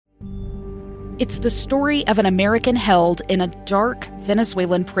It's the story of an American held in a dark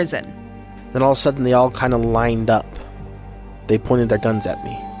Venezuelan prison. Then all of a sudden they all kind of lined up. They pointed their guns at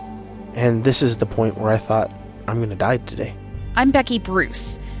me. And this is the point where I thought, I'm going to die today. I'm Becky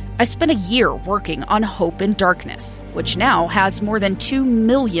Bruce. I spent a year working on Hope in Darkness, which now has more than 2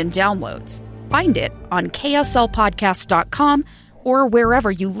 million downloads. Find it on kslpodcast.com or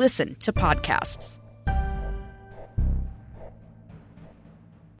wherever you listen to podcasts.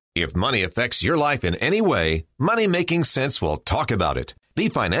 If money affects your life in any way, Money Making Sense will talk about it. Be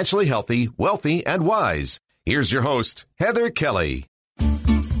financially healthy, wealthy, and wise. Here's your host, Heather Kelly.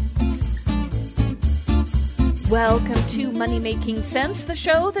 Welcome to Money Making Sense, the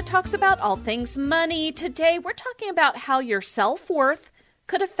show that talks about all things money. Today, we're talking about how your self-worth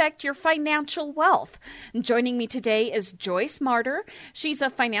could affect your financial wealth. Joining me today is Joyce Martyr. She's a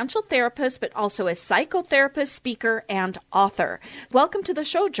financial therapist, but also a psychotherapist, speaker, and author. Welcome to the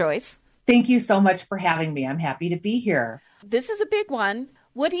show, Joyce. Thank you so much for having me. I'm happy to be here. This is a big one.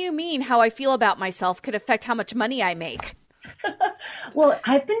 What do you mean how I feel about myself could affect how much money I make? Well,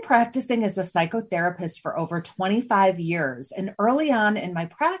 I've been practicing as a psychotherapist for over 25 years. And early on in my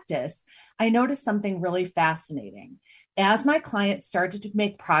practice, I noticed something really fascinating. As my clients started to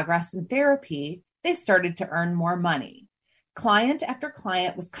make progress in therapy, they started to earn more money. Client after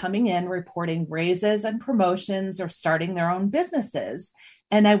client was coming in reporting raises and promotions or starting their own businesses.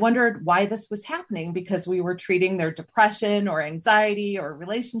 And I wondered why this was happening because we were treating their depression or anxiety or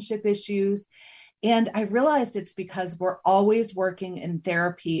relationship issues. And I realized it's because we're always working in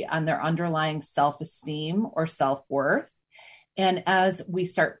therapy on their underlying self-esteem or self-worth. And as we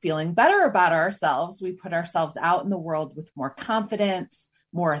start feeling better about ourselves, we put ourselves out in the world with more confidence,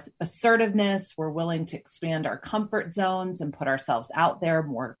 more assertiveness. We're willing to expand our comfort zones and put ourselves out there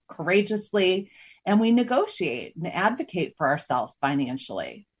more courageously. And we negotiate and advocate for ourselves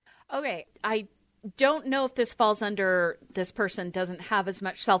financially. Okay, I don't know if this falls under this person doesn't have as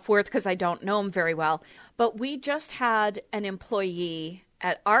much self-worth because I don't know him very well. But we just had an employee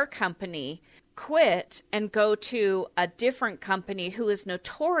at our company quit and go to a different company who is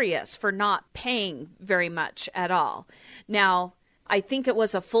notorious for not paying very much at all. Now, I think it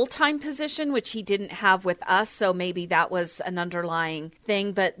was a full-time position, which he didn't have with us, so maybe that was an underlying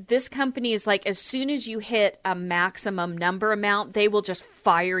thing. But this company is like, as soon as you hit a maximum number amount, they will just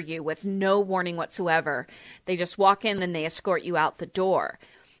fire you with no warning whatsoever. They just walk in and they escort you out the door.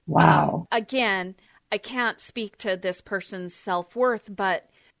 Wow. Again, I can't speak to this person's self-worth, but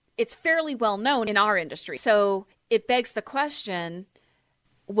it's fairly well known in our industry. So it begs the question,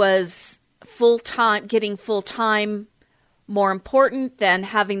 was getting full-time more important than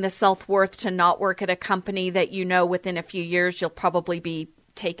having the self-worth to not work at a company that you know within a few years you'll probably be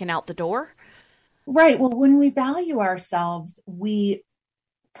taken out the door? Right. Well, when we value ourselves, we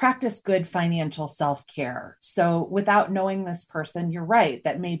practice good financial self-care. So without knowing this person, you're right,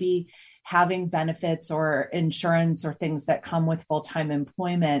 that maybe having benefits or insurance or things that come with full-time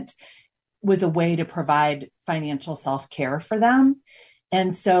employment was a way to provide financial self-care for them.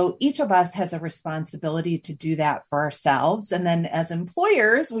 And so each of us has a responsibility to do that for ourselves. And then as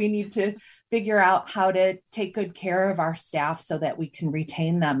employers, we need to figure out how to take good care of our staff so that we can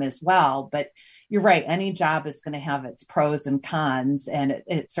retain them as well. But you're right, any job is going to have its pros and cons. And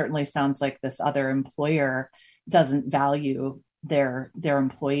it certainly sounds like this other employer doesn't value their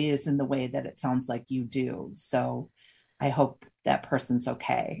employees in the way that it sounds like you do. So I hope that person's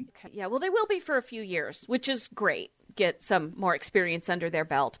okay. Yeah, well, they will be for a few years, which is great. Get some more experience under their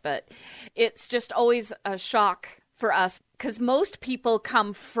belt, but it's just always a shock for us because most people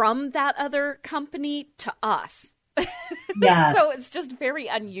come from that other company to us. Yes. So it's just very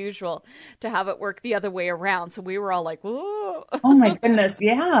unusual to have it work the other way around. So we were all like, whoa. Oh my goodness.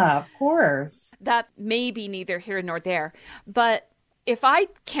 Yeah, of course. That may be neither here nor there. But if I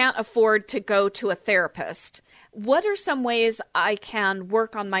can't afford to go to a therapist, what are some ways I can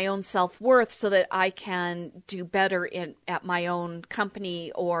work on my own self-worth so that I can do better at my own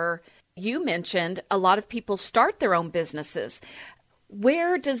company? Or you mentioned a lot of people start their own businesses.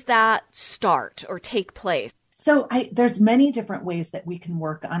 Where does that start or take place? So there's many different ways that we can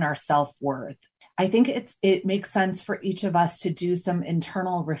work on our self-worth. I think it makes sense for each of us to do some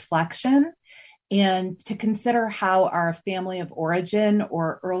internal reflection and to consider how our family of origin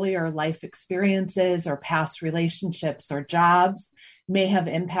or earlier life experiences or past relationships or jobs may have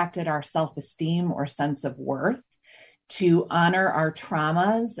impacted our self-esteem or sense of worth, to honor our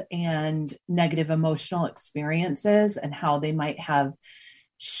traumas and negative emotional experiences and how they might have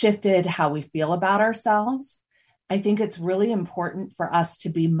shifted how we feel about ourselves. I think it's really important for us to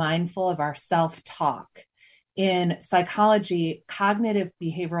be mindful of our self-talk. In psychology, cognitive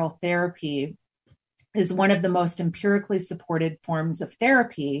behavioral therapy is one of the most empirically supported forms of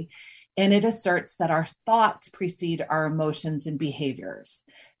therapy, and it asserts that our thoughts precede our emotions and behaviors.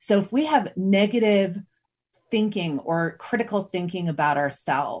 So if we have negative thinking or critical thinking about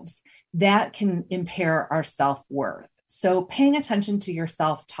ourselves, that can impair our self-worth. So paying attention to your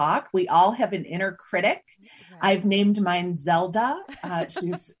self-talk, we all have an inner critic. I've named mine Zelda.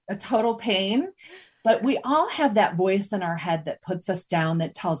 She's a total pain, but we all have that voice in our head that puts us down,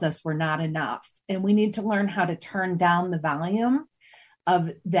 that tells us we're not enough. And we need to learn how to turn down the volume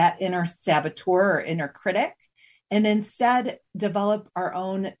of that inner saboteur or inner critic, and instead develop our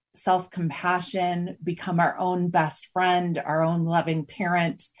own self-compassion, become our own best friend, our own loving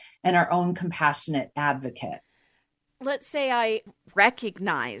parent, and our own compassionate advocate. Let's say I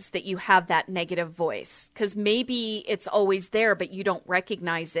recognize that you have that negative voice, because maybe it's always there, but you don't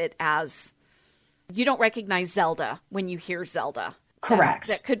recognize it as, you don't recognize Zelda when you hear Zelda. Correct.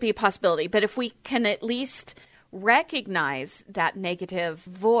 That could be a possibility. But if we can at least recognize that negative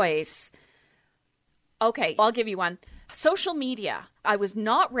voice. Okay, I'll give you one. Social media. I was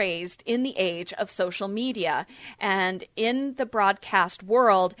not raised in the age of social media. And in the broadcast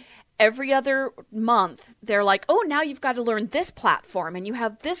world, every other month, they're like, oh, now you've got to learn this platform and you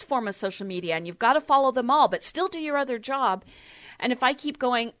have this form of social media and you've got to follow them all, but still do your other job. And if I keep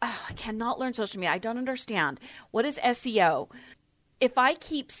going, oh, I cannot learn social media, I don't understand. What is SEO? If I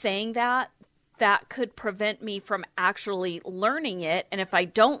keep saying that, that could prevent me from actually learning it. And if I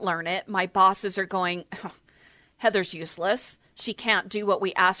don't learn it, my bosses are going, oh, Heather's useless. She can't do what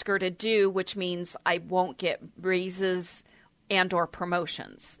we ask her to do, which means I won't get raises and or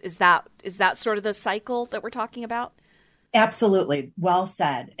promotions. Is that sort of the cycle that we're talking about? Absolutely. Well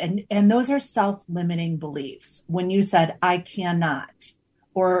said. And those are self-limiting beliefs. When you said, I cannot,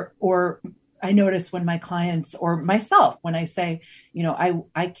 or I notice when my clients or myself, when I say,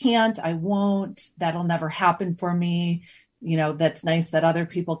 I can't, I won't, that'll never happen for me. That's nice that other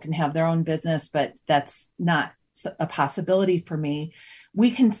people can have their own business, but that's not a possibility for me. We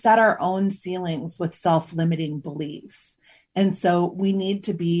can set our own ceilings with self-limiting beliefs. And so we need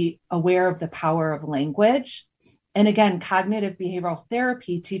to be aware of the power of language. And again, cognitive behavioral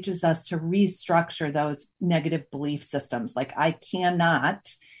therapy teaches us to restructure those negative belief systems, like I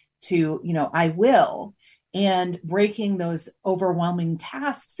cannot, to, I will, and breaking those overwhelming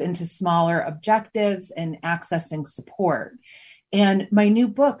tasks into smaller objectives and accessing support. And my new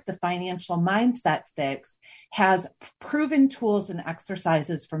book, The Financial Mindset Fix, has proven tools and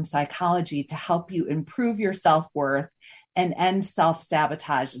exercises from psychology to help you improve your self-worth and end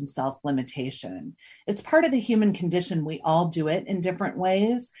self-sabotage and self-limitation. It's part of the human condition. We all do it in different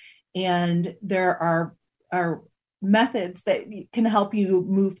ways. And there are methods that can help you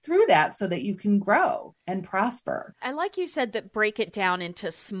move through that so that you can grow and prosper. I like you said that break it down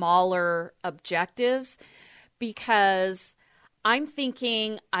into smaller objectives, because I'm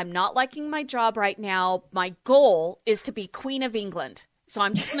thinking I'm not liking my job right now. My goal is to be Queen of England. So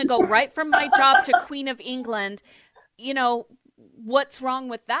I'm just going to go right from my job to Queen of England. What's wrong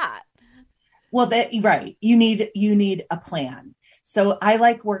with that? Well, right. You need a plan. So I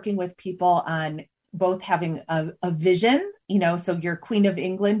like working with people on both having a vision, so your Queen of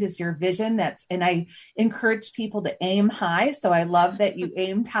England is your vision. And I encourage people to aim high. So I love that you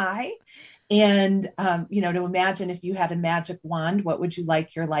aimed high. And, to imagine if you had a magic wand, what would you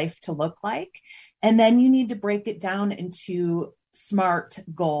like your life to look like? And then you need to break it down into SMART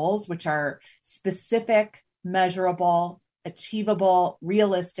goals, which are specific, measurable, achievable,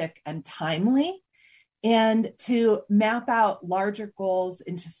 realistic, and timely. And to map out larger goals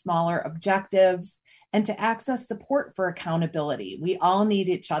into smaller objectives and to access support for accountability. We all need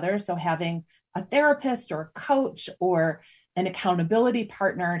each other. So having a therapist or a coach or an accountability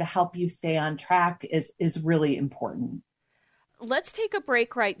partner to help you stay on track is really important. Let's take a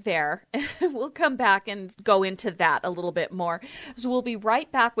break right there. We'll come back and go into that a little bit more. So we'll be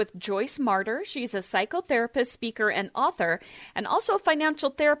right back with Joyce Marter. She's a psychotherapist, speaker, and author, and also a financial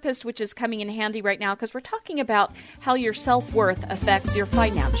therapist, which is coming in handy right now because we're talking about how your self-worth affects your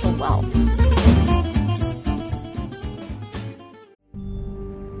financial wealth.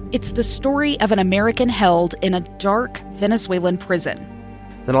 It's the story of an American held in a dark Venezuelan prison.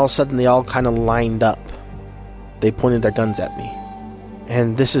 Then all of a sudden they all kind of lined up. They pointed their guns at me.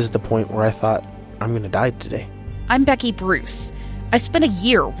 And this is the point where I thought, I'm going to die today. I'm Becky Bruce. I spent a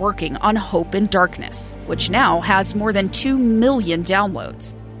year working on Hope in Darkness, which now has more than 2 million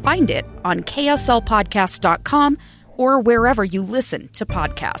downloads. Find it on kslpodcast.com or wherever you listen to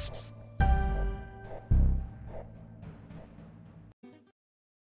podcasts.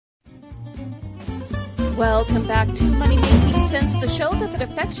 Welcome back to Money Making Since the show, if it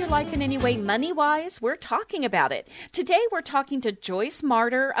affects your life in any way money-wise, we're talking about it. Today, we're talking to Joyce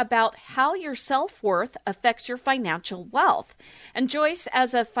Marter about how your self-worth affects your financial wealth. And Joyce,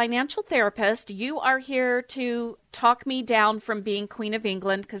 as a financial therapist, you are here to talk me down from being Queen of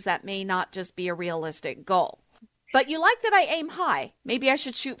England, because that may not just be a realistic goal. But you like that I aim high. Maybe I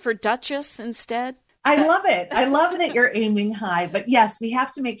should shoot for Duchess instead? I love it. I love that you're aiming high. But yes, we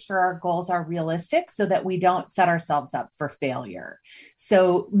have to make sure our goals are realistic so that we don't set ourselves up for failure.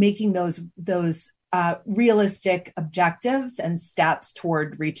 So making those realistic objectives and steps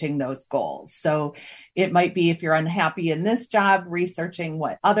toward reaching those goals. So it might be, if you're unhappy in this job, researching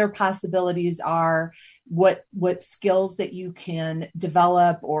what other possibilities are, what skills that you can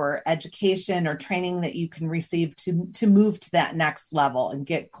develop, or education or training that you can receive to move to that next level and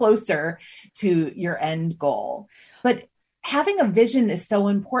get closer to your end goal. But having a vision is so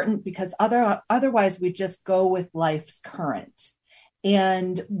important, because otherwise we just go with life's current,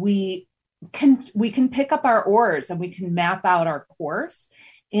 and we can pick up our oars and we can map out our course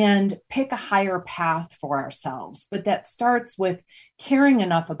and pick a higher path for ourselves. But that starts with caring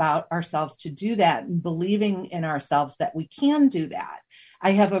enough about ourselves to do that, and believing in ourselves that we can do that.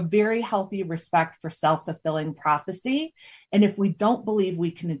 I have a very healthy respect for self-fulfilling prophecy. And if we don't believe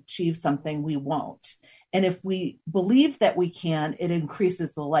we can achieve something, we won't. And if we believe that we can, it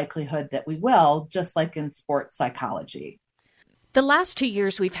increases the likelihood that we will, just like in sports psychology. The last 2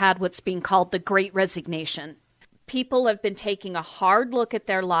 years, we've had what's being called the Great Resignation. People have been taking a hard look at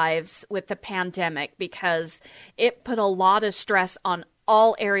their lives with the pandemic, because it put a lot of stress on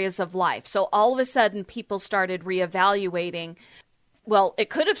all areas of life. So all of a sudden, people started reevaluating. Well, it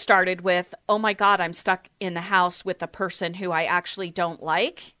could have started with, oh my God, I'm stuck in the house with a person who I actually don't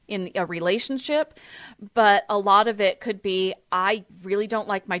like in a relationship. But a lot of it could be, I really don't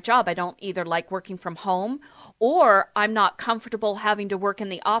like my job. I don't either like working from home, or I'm not comfortable having to work in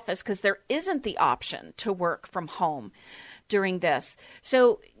the office because there isn't the option to work from home during this.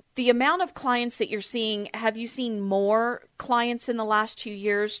 So the amount of clients that you're seeing, have you seen more clients in the last 2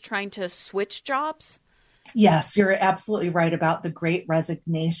 years trying to switch jobs? Yes, you're absolutely right about the Great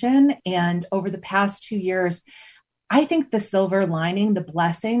Resignation. And over the past 2 years, I think the silver lining, the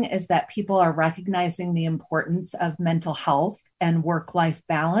blessing, is that people are recognizing the importance of mental health and work-life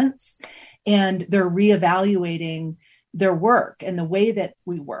balance, and they're reevaluating their work and the way that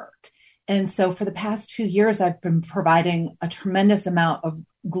we work. And so for the past 2 years, I've been providing a tremendous amount of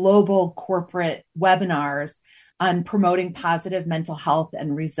global corporate webinars on promoting positive mental health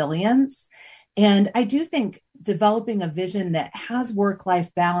and resilience. And I do think developing a vision that has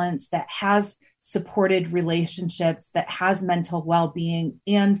work-life balance, that has supported relationships, that has mental well-being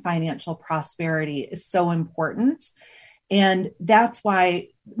and financial prosperity is so important. And that's why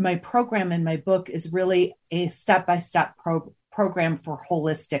my program in my book is really a step-by-step program for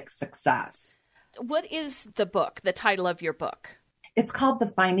holistic success. What is the book, the title of your book? It's called The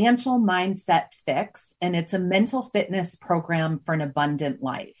Financial Mindset Fix, and it's a mental fitness program for an abundant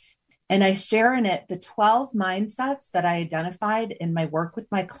life. And I share in it the 12 mindsets that I identified in my work with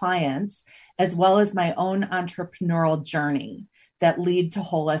my clients, as well as my own entrepreneurial journey that lead to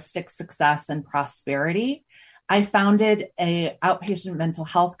holistic success and prosperity. I founded an outpatient mental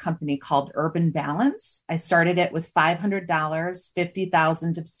health company called Urban Balance. I started it with $500,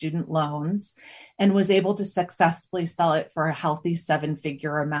 $50,000 of student loans, and was able to successfully sell it for a healthy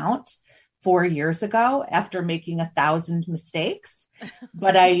 7-figure amount 4 years ago after making 1,000 mistakes.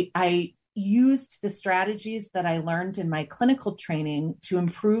 But I used the strategies that I learned in my clinical training to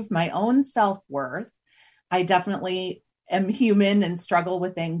improve my own self-worth. I definitely am human and struggle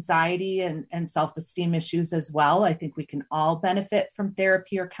with anxiety and self-esteem issues as well. I think we can all benefit from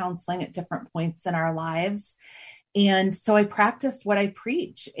therapy or counseling at different points in our lives. And so I practiced what I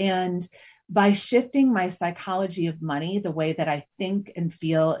preach. And by shifting my psychology of money, the way that I think and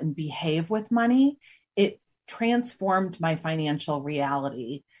feel and behave with money, it transformed my financial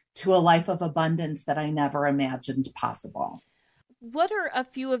reality to a life of abundance that I never imagined possible. What are a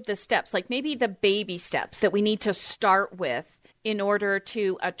few of the steps, like maybe the baby steps that we need to start with in order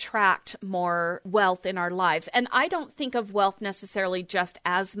to attract more wealth in our lives? And I don't think of wealth necessarily just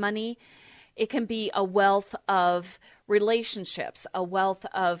as money. It can be a wealth of relationships, a wealth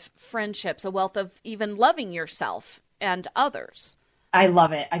of friendships, a wealth of even loving yourself and others. I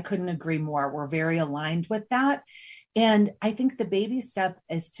love it. I couldn't agree more. We're very aligned with that. And I think the baby step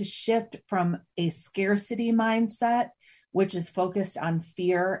is to shift from a scarcity mindset, which is focused on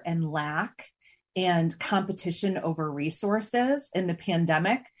fear and lack and competition over resources. In the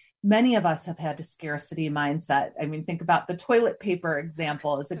pandemic, many of us have had a scarcity mindset. I mean, think about the toilet paper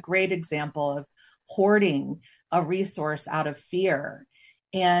example as a great example of hoarding a resource out of fear.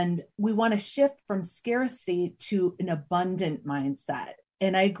 And we want to shift from scarcity to an abundant mindset.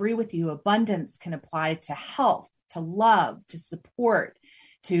 And I agree with you, abundance can apply to health, to love, to support,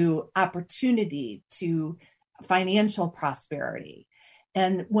 to opportunity, to financial prosperity.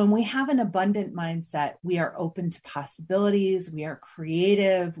 And when we have an abundant mindset, we are open to possibilities, we are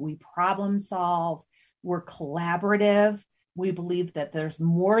creative, we problem solve, we're collaborative. We believe that there's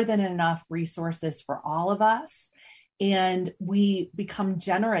more than enough resources for all of us. And we become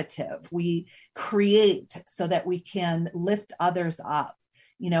generative. We create so that we can lift others up.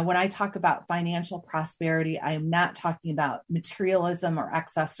 You know, when I talk about financial prosperity, I am not talking about materialism or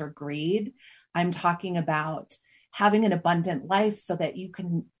excess or greed. I'm talking about having an abundant life so that you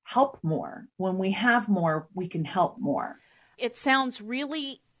can help more. When we have more, we can help more. It sounds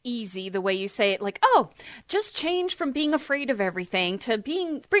really easy the way you say it, like, oh, just change from being afraid of everything to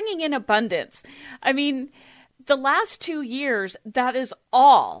bringing in abundance. I mean, the last 2 years, that is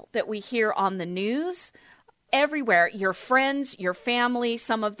all that we hear on the news. Everywhere, your friends, your family,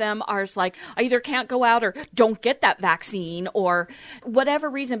 some of them are like, I either can't go out or don't get that vaccine or whatever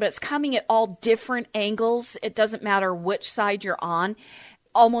reason, but it's coming at all different angles. It doesn't matter which side you're on.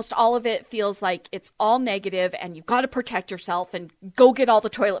 Almost all of it feels like it's all negative and you've got to protect yourself and go get all the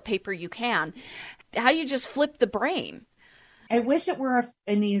toilet paper you can. How do you just flip the brain? I wish it were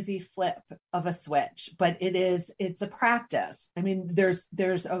an easy flip of a switch, but it's a practice. I mean, there's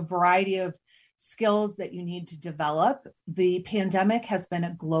a variety of skills that you need to develop. The pandemic has been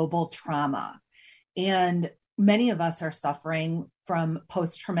a global trauma, and many of us are suffering from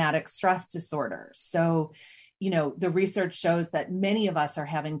post-traumatic stress disorders. So, you know, the research shows that many of us are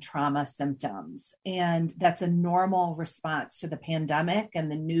having trauma symptoms, and that's a normal response to the pandemic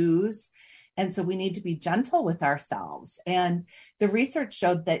and the news. And so we need to be gentle with ourselves. And the research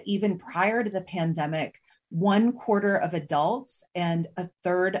showed that even prior to the pandemic, 1/4 of adults and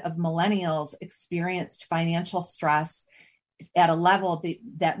 1/3 of millennials experienced financial stress at a level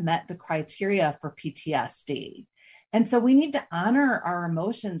that met the criteria for PTSD. And so we need to honor our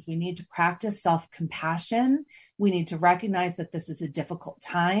emotions. We need to practice self-compassion. We need to recognize that this is a difficult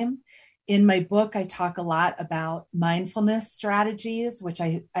time. In my book, I talk a lot about mindfulness strategies, which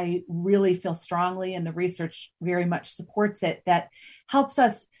I really feel strongly, and the research very much supports it, that helps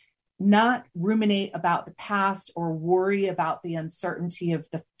us not ruminate about the past or worry about the uncertainty of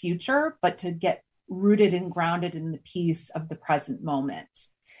the future, but to get rooted and grounded in the peace of the present moment.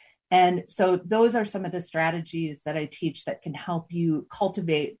 And so those are some of the strategies that I teach that can help you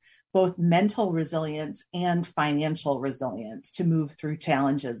cultivate both mental resilience and financial resilience to move through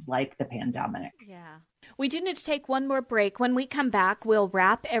challenges like the pandemic. Yeah. We do need to take one more break. When we come back, we'll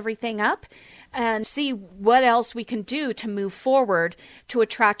wrap everything up and see what else we can do to move forward to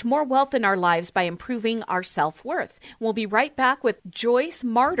attract more wealth in our lives by improving our self-worth. We'll be right back with Joyce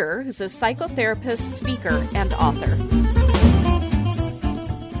Marter, who's a psychotherapist, speaker, and author.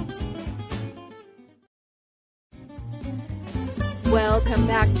 Welcome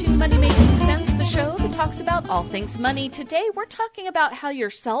back to Money Making Sense, the show that talks about all things money. Today, we're talking about how your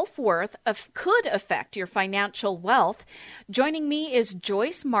self-worth could affect your financial wealth. Joining me is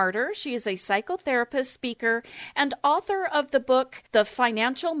Joyce Marter. She is a psychotherapist, speaker, and author of the book, The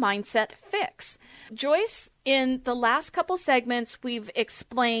Financial Mindset Fix. Joyce, in the last couple segments, we've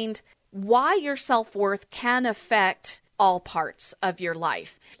explained why your self-worth can affect all parts of your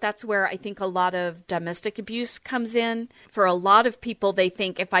life. That's where I think a lot of domestic abuse comes in. For a lot of people, they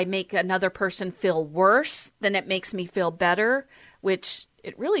think if I make another person feel worse, then it makes me feel better, which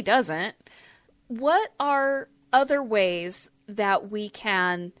it really doesn't. What are other ways that we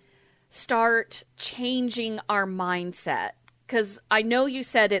can start changing our mindset? Because I know you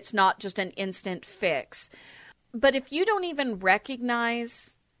said it's not just an instant fix, but if you don't even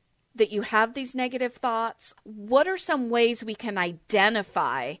recognize that you have these negative thoughts, what are some ways we can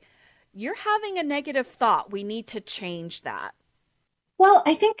identify you're having a negative thought? We need to change that. Well,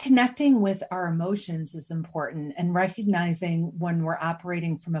 I think connecting with our emotions is important, and recognizing when we're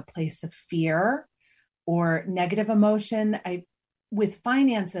operating from a place of fear or negative emotion. With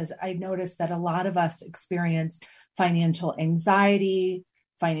finances, I noticed that a lot of us experience financial anxiety,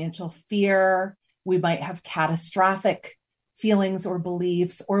 financial fear. We might have catastrophic feelings or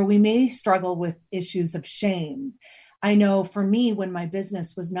beliefs, or we may struggle with issues of shame. I know for me, when my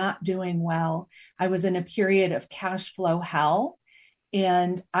business was not doing well, I was in a period of cash flow hell,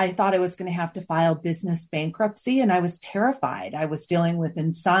 and I thought I was going to have to file business bankruptcy, and I was terrified. I was dealing with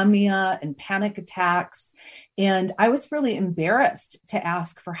insomnia and panic attacks, and I was really embarrassed to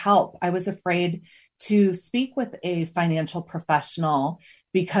ask for help. I was afraid to speak with a financial professional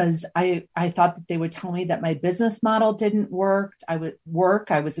because I thought that they would tell me that my business model didn't work.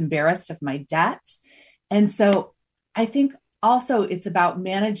 I was embarrassed of my debt. And so I think also it's about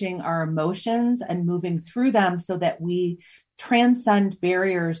managing our emotions and moving through them so that we transcend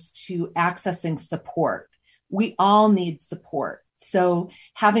barriers to accessing support. We all need support. So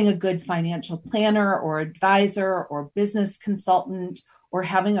having a good financial planner or advisor or business consultant or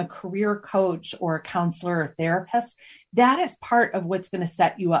having a career coach or a counselor or therapist, that is part of what's going to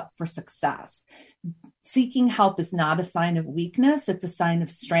set you up for success. Seeking help is not a sign of weakness. It's a sign of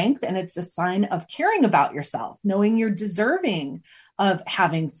strength, and it's a sign of caring about yourself, knowing you're deserving of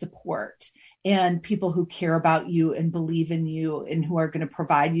having support and people who care about you and believe in you and who are going to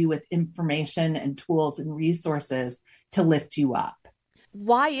provide you with information and tools and resources to lift you up.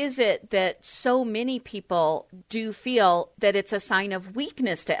 Why is it that so many people do feel that it's a sign of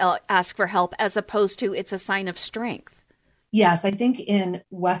weakness to ask for help as opposed to it's a sign of strength? Yes, I think in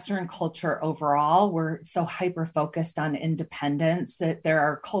Western culture overall, we're so hyper-focused on independence that there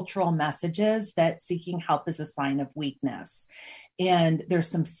are cultural messages that seeking help is a sign of weakness. And there's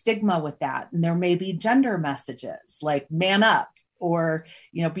some stigma with that. And there may be gender messages like man up or,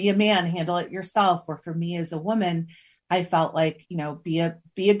 be a man, handle it yourself. Or for me as a woman, I felt like, be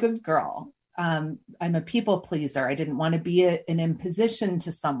a good girl. I'm a people pleaser. I didn't want to be an imposition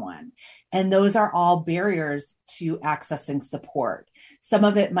to someone. And those are all barriers to accessing support. Some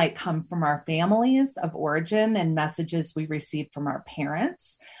of it might come from our families of origin and messages we received from our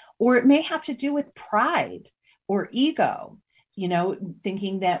parents, or it may have to do with pride or ego,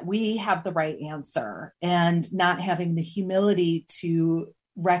 thinking that we have the right answer and not having the humility to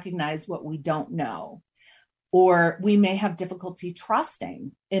recognize what we don't know. Or we may have difficulty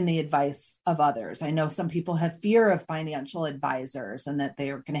trusting in the advice of others. I know some people have fear of financial advisors and that they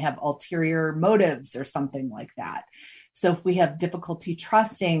are going to have ulterior motives or something like that. So if we have difficulty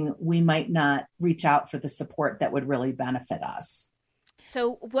trusting, we might not reach out for the support that would really benefit us.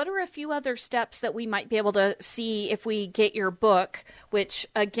 So what are a few other steps that we might be able to see if we get your book, which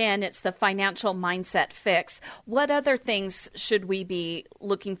again, it's the Financial Mindset Fix. What other things should we be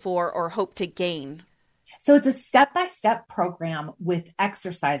looking for or hope to gain? So it's a step-by-step program with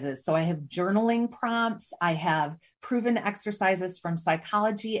exercises. So I have journaling prompts, I have proven exercises from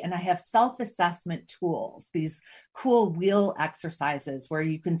psychology, and I have self-assessment tools, these cool wheel exercises where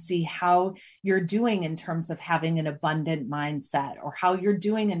you can see how you're doing in terms of having an abundant mindset, or how you're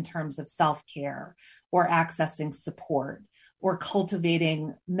doing in terms of self-care or accessing support, or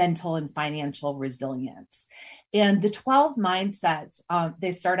cultivating mental and financial resilience. And the 12 mindsets,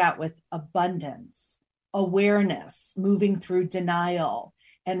 they start out with abundance, awareness, moving through denial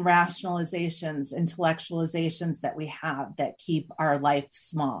and rationalizations, intellectualizations that we have that keep our life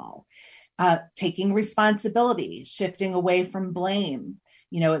small, taking responsibility, shifting away from blame.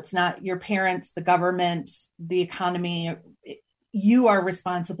 It's not your parents, the government, the economy. You are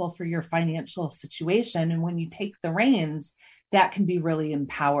responsible for your financial situation. And when you take the reins, that can be really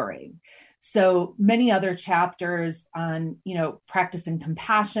empowering. So many other chapters on, practicing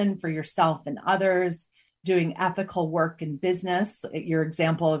compassion for yourself and others, doing ethical work in business. Your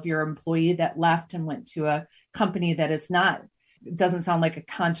example of your employee that left and went to a company that doesn't sound like a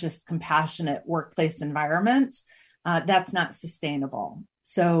conscious, compassionate workplace environment. That's not sustainable.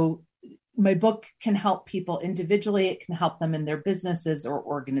 So my book can help people individually. It can help them in their businesses or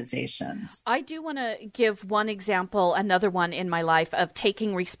organizations. I do want to give one example, another one in my life of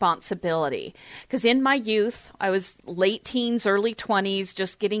taking responsibility. Because in my youth, I was late teens, early 20s,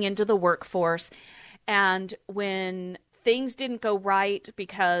 just getting into the workforce. And when things didn't go right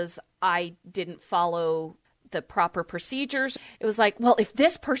because I didn't follow the proper procedures, it was like, well, if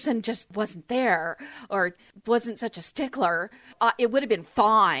this person just wasn't there or wasn't such a stickler, it would have been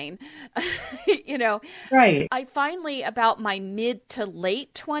fine. Right. I finally, about my mid to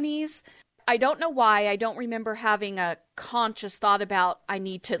late 20s, I don't know why, I don't remember having a conscious thought about I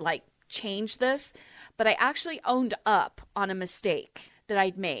need to change this, but I actually owned up on a mistake that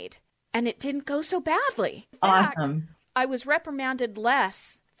I'd made. And it didn't go so badly. In fact, awesome. I was reprimanded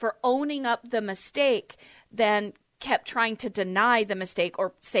less for owning up the mistake than kept trying to deny the mistake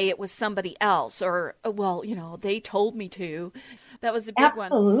or say it was somebody else or, well, they told me to. That was a big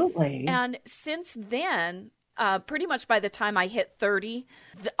one. Absolutely. And since then, pretty much by the time I hit 30,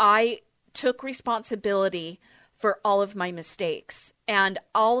 I took responsibility for all of my mistakes. And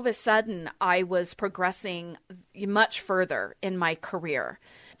all of a sudden, I was progressing much further in my career.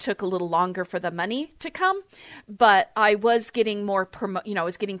 Took a little longer for the money to come, but I was getting more I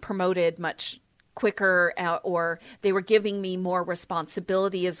was getting promoted much quicker, or they were giving me more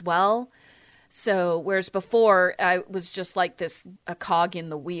responsibility as well. So whereas before I was just like a cog in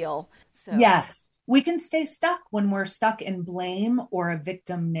the wheel. So. Yes, we can stay stuck when we're stuck in blame or a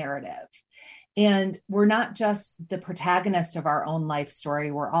victim narrative. And we're not just the protagonist of our own life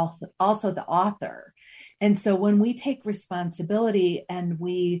story, we're also the author. And so when we take responsibility and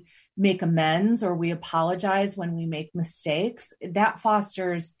we make amends or we apologize when we make mistakes, that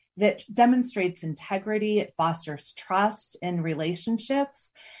demonstrates integrity, it fosters trust in relationships,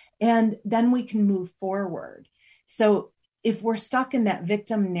 and then we can move forward. So if we're stuck in that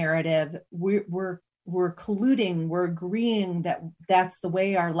victim narrative, we're colluding, we're agreeing that that's the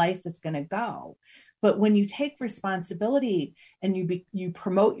way our life is going to go. But when you take responsibility and you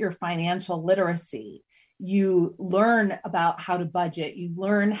promote your financial literacy, you learn about how to budget, you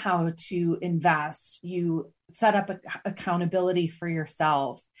learn how to invest, you set up accountability for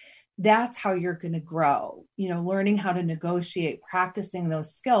yourself. That's how you're going to grow, learning how to negotiate, practicing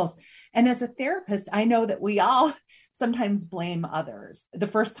those skills. And as a therapist, I know that we all sometimes blame others. The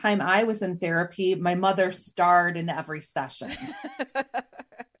first time I was in therapy, my mother starred in every session.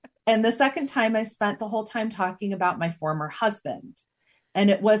 And the second time I spent the whole time talking about my former husband. And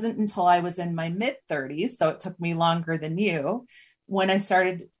it wasn't until I was in my mid-30s, so it took me longer than you, when I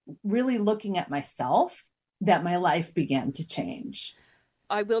started really looking at myself, that my life began to change.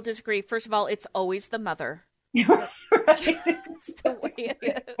 I will disagree. First of all, it's always the mother. Right. It's the way it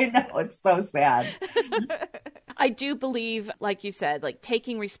is. I know, it's so sad. I do believe, like you said, like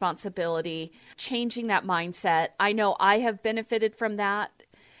taking responsibility, changing that mindset. I know I have benefited from that.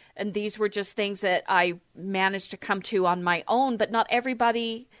 And these were just things that I managed to come to on my own, but not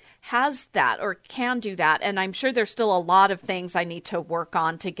everybody has that or can do that. And I'm sure there's still a lot of things I need to work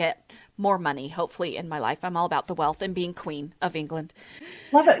on to get more money, hopefully, in my life. I'm all about the wealth and being Queen of England.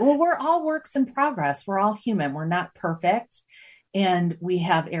 Love it. Well, we're all works in progress. We're all human. We're not perfect. And we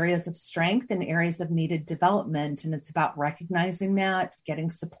have areas of strength and areas of needed development. And it's about recognizing that, getting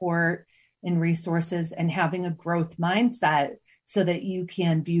support and resources, and having a growth mindset so that you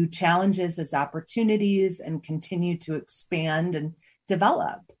can view challenges as opportunities and continue to expand and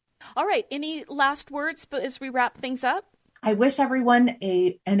develop. All right. Any last words as we wrap things up? I wish everyone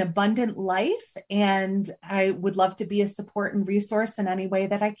an abundant life, and I would love to be a support and resource in any way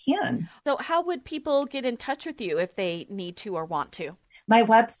that I can. So how would people get in touch with you if they need to or want to? My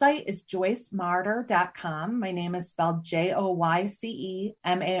website is joycemarter.com. My name is spelled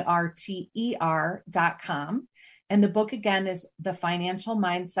JoyceMarter.com. And the book, again, is The Financial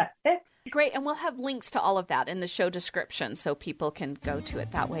Mindset Fix. Great. And we'll have links to all of that in the show description so people can go to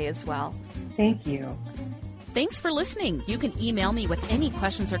it that way as well. Thank you. Thanks for listening. You can email me with any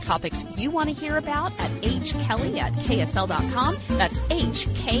questions or topics you want to hear about at hkelly@ksl.com. That's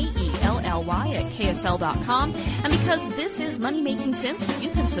HKELLY@ksl.com. And because this is Money Making Sense, you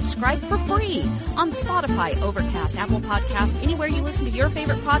can subscribe for free on Spotify, Overcast, Apple Podcasts, anywhere you listen to your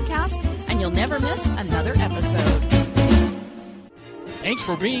favorite podcast, and you'll never miss another episode. Thanks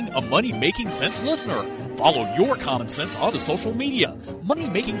for being a Money Making Sense listener. Follow your common sense onto social media. Money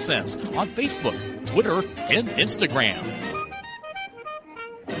Making Sense on Facebook, Twitter, and Instagram.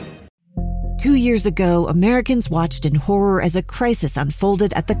 2 years ago, Americans watched in horror as a crisis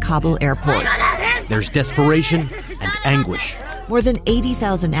unfolded at the Kabul airport. There's desperation and anguish. More than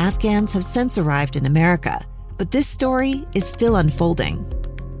 80,000 Afghans have since arrived in America, but this story is still unfolding.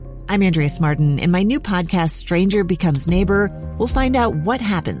 I'm Andrea Smartin. In my new podcast, Stranger Becomes Neighbor, we'll find out what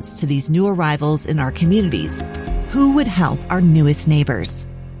happens to these new arrivals in our communities. Who would help our newest neighbors?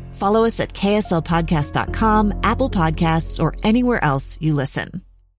 Follow us at kslpodcast.com, Apple Podcasts, or anywhere else you listen.